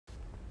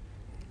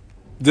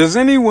Does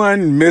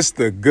anyone miss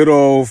the good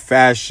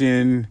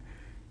old-fashioned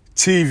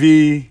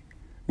TV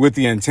with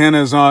the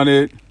antennas on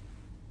it?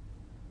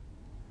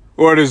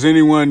 Or does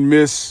anyone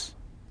miss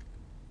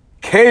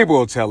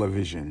cable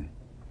television?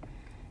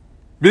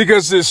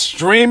 Because this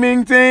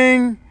streaming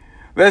thing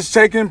that's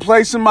taking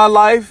place in my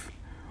life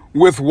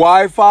with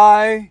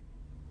Wi-Fi,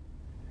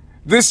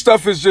 this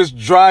stuff is just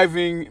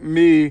driving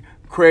me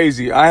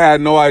crazy. I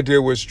had no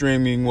idea what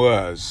streaming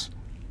was.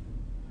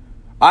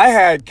 I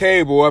had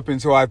cable up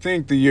until I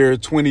think the year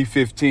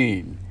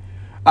 2015.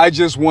 I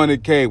just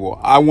wanted cable.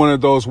 I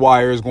wanted those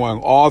wires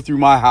going all through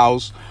my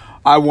house.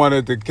 I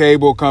wanted the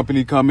cable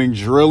company coming,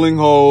 drilling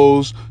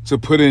holes to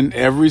put in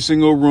every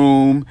single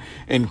room,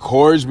 and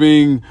cords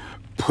being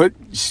put,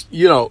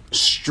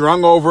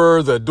 strung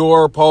over the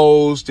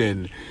doorpost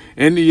and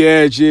in the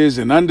edges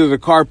and under the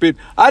carpet.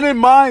 I didn't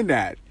mind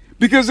that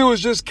because it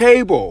was just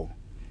cable.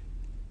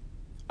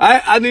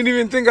 I didn't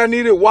even think I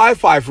needed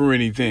Wi-Fi for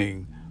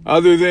anything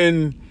other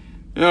than,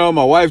 my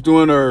wife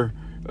doing her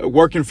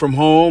working from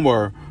home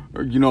or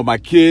my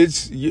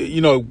kids,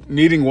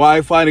 needing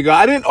Wi-Fi to go.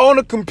 I didn't own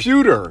a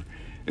computer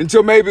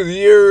until maybe the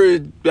year,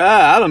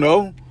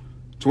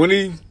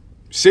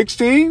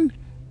 2016.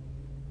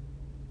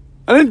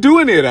 I didn't do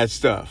any of that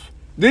stuff.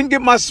 Didn't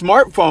get my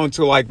smartphone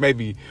till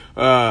maybe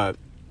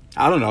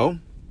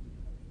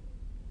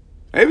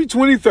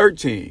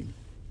 2013.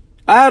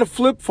 I had a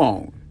flip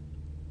phone.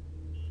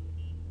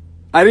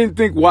 I didn't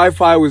think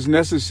Wi-Fi was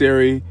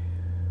necessary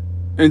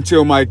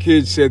until my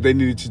kids said they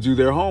needed to do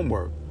their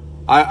homework.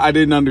 I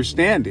didn't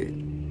understand it.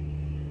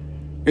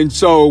 And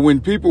so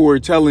when people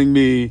were telling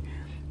me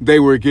they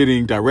were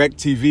getting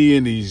DirecTV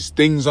and these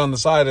things on the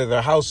side of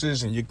their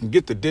houses and you can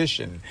get the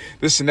dish and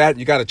this and that,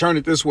 you got to turn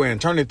it this way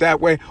and turn it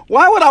that way.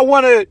 Why would I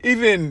want to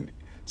even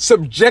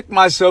subject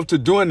myself to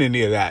doing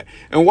any of that?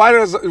 And why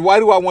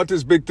do I want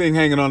this big thing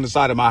hanging on the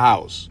side of my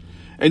house?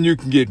 And you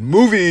can get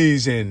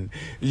movies and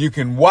you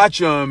can watch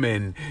them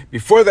and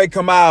before they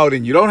come out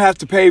and you don't have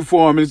to pay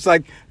for them. And it's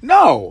like,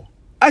 no,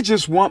 I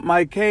just want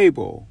my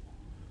cable.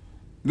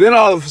 Then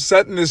all of a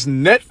sudden this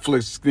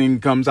Netflix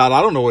thing comes out.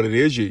 I don't know what it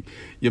is. You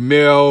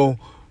mail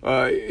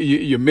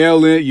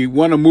in, you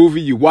want a movie,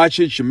 you watch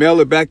it, you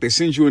mail it back. They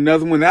send you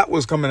another one. That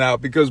was coming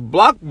out because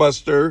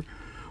Blockbuster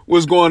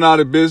was going out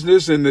of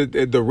business, and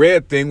the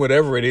red thing,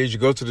 whatever it is, you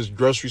go to the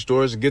grocery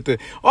stores and get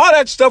all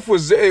that stuff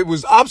was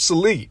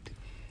obsolete.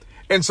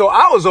 And so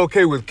I was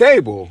okay with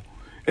cable.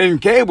 In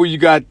cable, you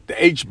got the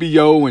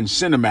HBO and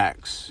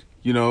Cinemax,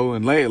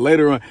 and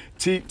later on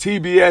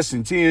TBS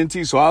and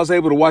TNT. So I was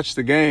able to watch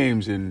the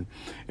games and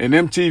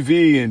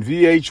MTV and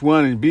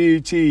VH1 and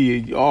BET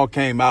all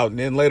came out. And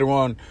then later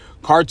on,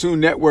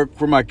 Cartoon Network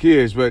for my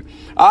kids. But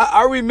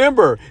I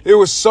remember it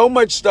was so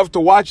much stuff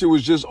to watch. It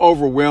was just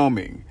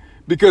overwhelming.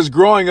 Because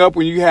growing up,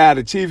 when you had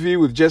a TV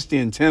with just the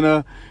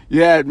antenna,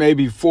 you had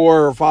maybe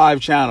 4 or 5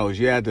 channels.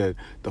 You had the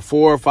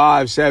 4,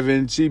 5,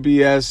 7,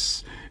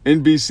 CBS,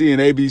 NBC, and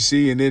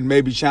ABC, and then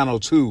maybe Channel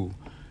 2.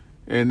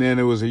 And then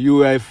it was a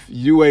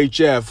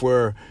UHF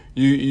where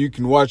you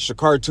can watch the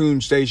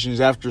cartoon stations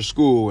after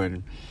school.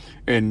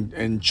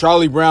 And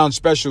Charlie Brown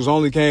specials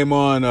only came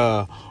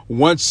on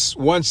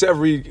once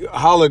every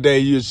holiday.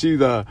 You'd see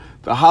the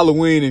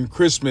Halloween and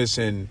Christmas,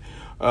 and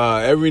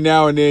every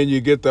now and then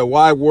you get the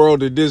Wide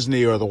World of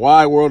Disney or the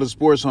Wide World of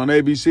Sports on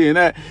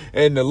ABC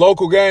and the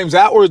local games.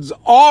 That was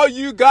all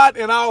you got,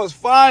 and I was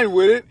fine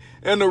with it.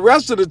 And the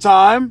rest of the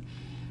time,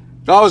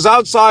 I was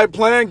outside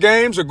playing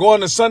games or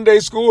going to Sunday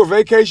school or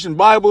vacation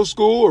Bible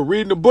school or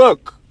reading a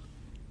book,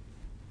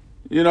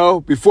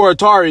 before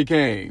Atari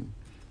came.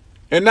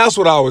 And that's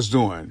what I was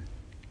doing.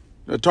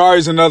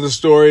 Atari's another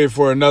story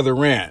for another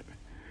rant.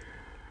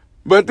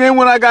 But then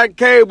when I got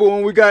cable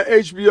and we got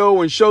HBO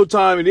and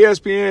Showtime and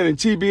ESPN and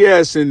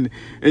TBS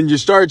and you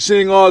start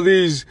seeing all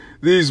these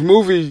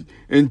movie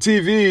and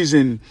TVs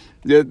and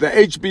the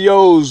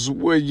HBOs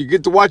where you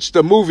get to watch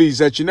the movies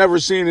that you never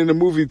seen in the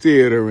movie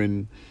theater,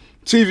 and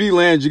TV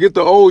Land, you get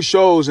the old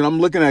shows, and I'm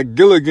looking at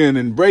Gilligan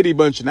and Brady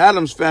Bunch and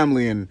Addams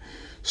Family and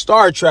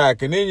Star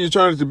Trek, and then you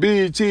turn it to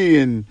BET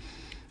and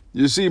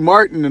you see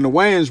Martin and the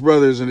Wayans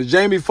brothers and the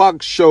Jamie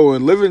Foxx show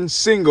and Living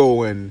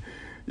Single and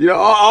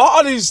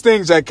all these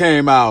things that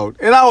came out,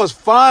 and I was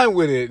fine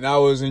with it, and I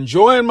was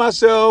enjoying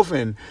myself,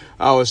 and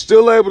I was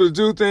still able to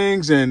do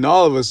things, and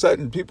all of a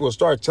sudden people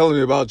start telling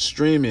me about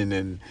streaming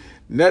and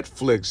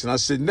Netflix, and I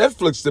said,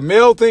 Netflix, the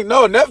mail thing?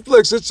 No,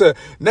 Netflix,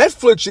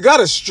 Netflix, you got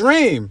to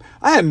stream.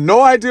 I had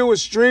no idea what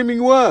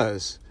streaming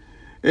was,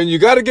 and you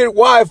got to get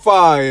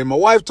Wi-Fi, and my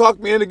wife talked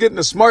me into getting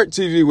a smart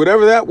TV,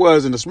 whatever that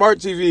was, and the smart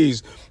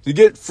TVs, you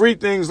get free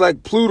things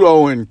like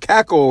Pluto and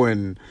Cackle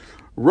and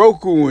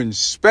Roku and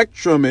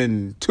Spectrum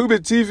and Tubi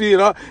TV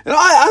and all. And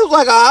I was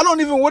like,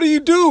 what do you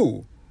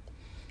do?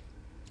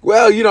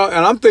 Well,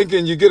 and I'm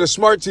thinking you get a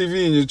smart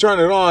TV and you turn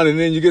it on and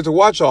then you get to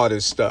watch all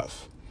this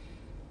stuff.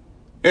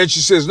 And she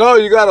says, no,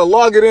 you got to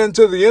log it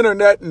into the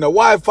internet and the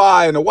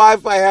Wi-Fi, and the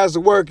Wi-Fi has to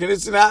work, and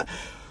it's not.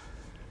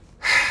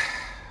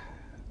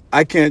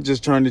 I can't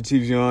just turn the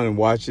TV on and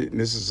watch it, and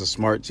this is a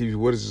smart TV.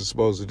 What is it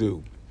supposed to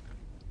do?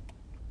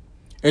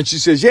 And she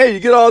says, yeah, you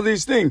get all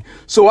these things.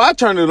 So I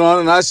turn it on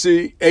and I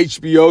see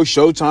HBO,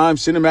 Showtime,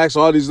 Cinemax,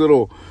 all these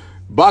little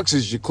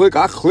boxes you click.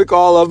 I click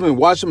all of them and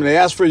watch them. And they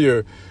ask for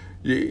your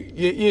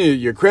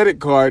credit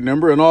card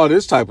number and all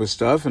this type of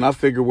stuff. And I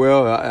figure,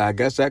 well, I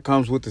guess that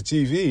comes with the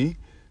TV,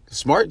 the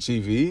smart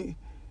TV,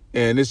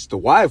 and it's the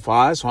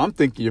Wi-Fi. So I'm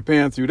thinking you're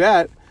paying through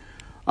that.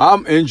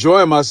 I'm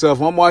enjoying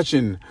myself. I'm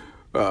watching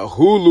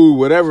Hulu,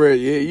 whatever, and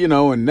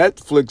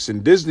Netflix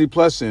and Disney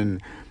Plus,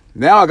 and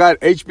now I got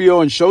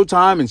HBO and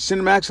Showtime and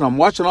Cinemax, and I'm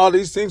watching all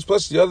these things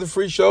plus the other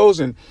free shows,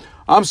 and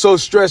I'm so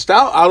stressed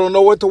out, I don't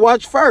know what to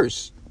watch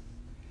first.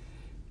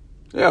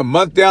 Yeah, a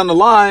month down the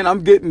line,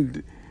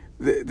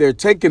 they're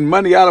taking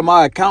money out of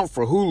my account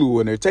for Hulu,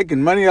 and they're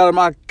taking money out of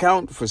my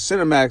account for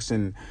Cinemax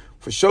and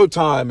for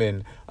Showtime.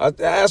 And I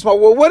asked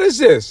well, what is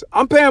this?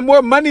 I'm paying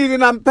more money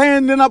than I'm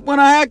paying when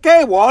I had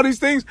cable. All these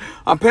things,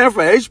 I'm paying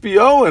for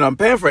HBO and I'm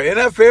paying for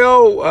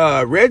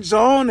NFL Red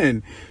Zone.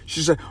 And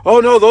she said,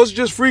 oh, no, those are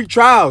just free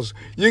trials.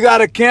 You got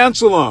to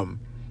cancel them.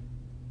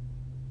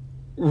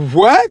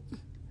 What?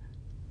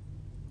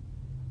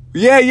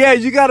 Yeah,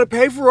 you got to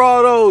pay for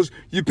all those.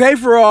 You pay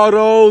for all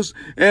those,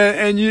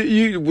 and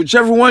you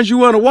whichever ones you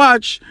want to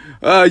watch,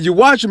 you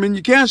watch them and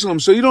you cancel them.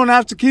 So you don't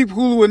have to keep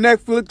Hulu and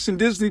Netflix and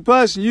Disney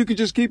Plus, and you can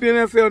just keep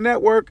NFL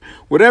Network.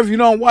 Whatever you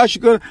don't watch,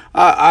 you're gonna.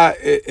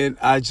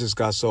 I just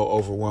got so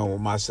overwhelmed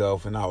with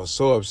myself, and I was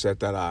so upset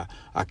that I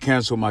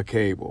canceled my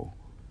cable.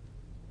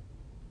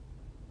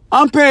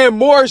 I'm paying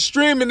more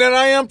streaming than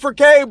I am for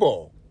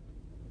cable.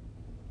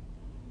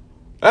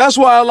 That's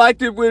why I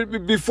liked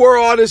it before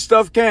all this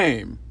stuff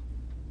came.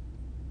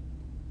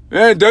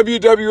 And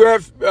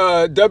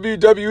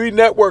WWE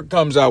Network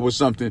comes out with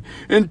something,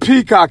 and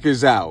Peacock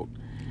is out.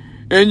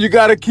 And you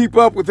got to keep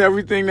up with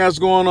everything that's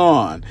going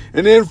on.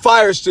 And then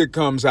Fire Stick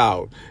comes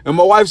out. And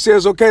my wife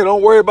says, okay,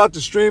 don't worry about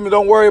the streaming.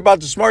 Don't worry about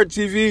the smart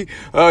TV.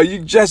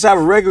 You just have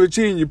a regular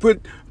TV and you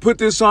put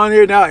this on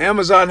here. Now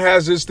Amazon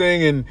has this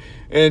thing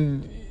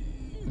and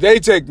they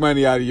take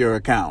money out of your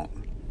account.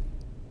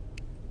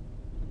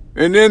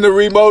 And then the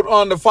remote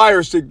on the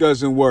Fire Stick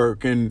doesn't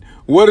work. And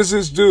what does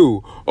this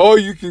do? Oh,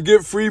 you can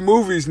get free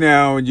movies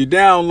now, and you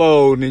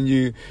download,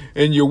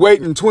 and you're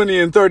waiting 20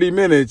 and 30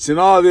 minutes, and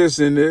all this,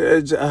 and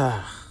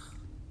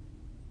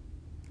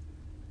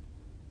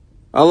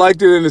I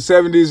liked it in the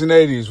 70s and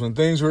 80s when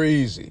things were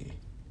easy.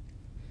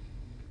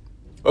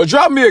 Or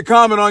drop me a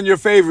comment on your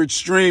favorite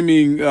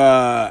streaming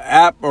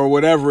app or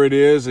whatever it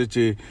is that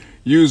you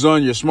use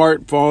on your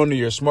smartphone or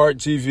your smart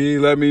TV.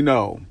 Let me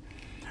know.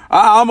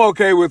 I'm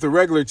okay with the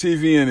regular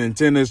TV and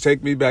antennas.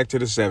 Take me back to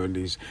the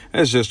 70s.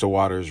 That's just a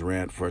Waters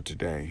rant for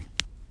today.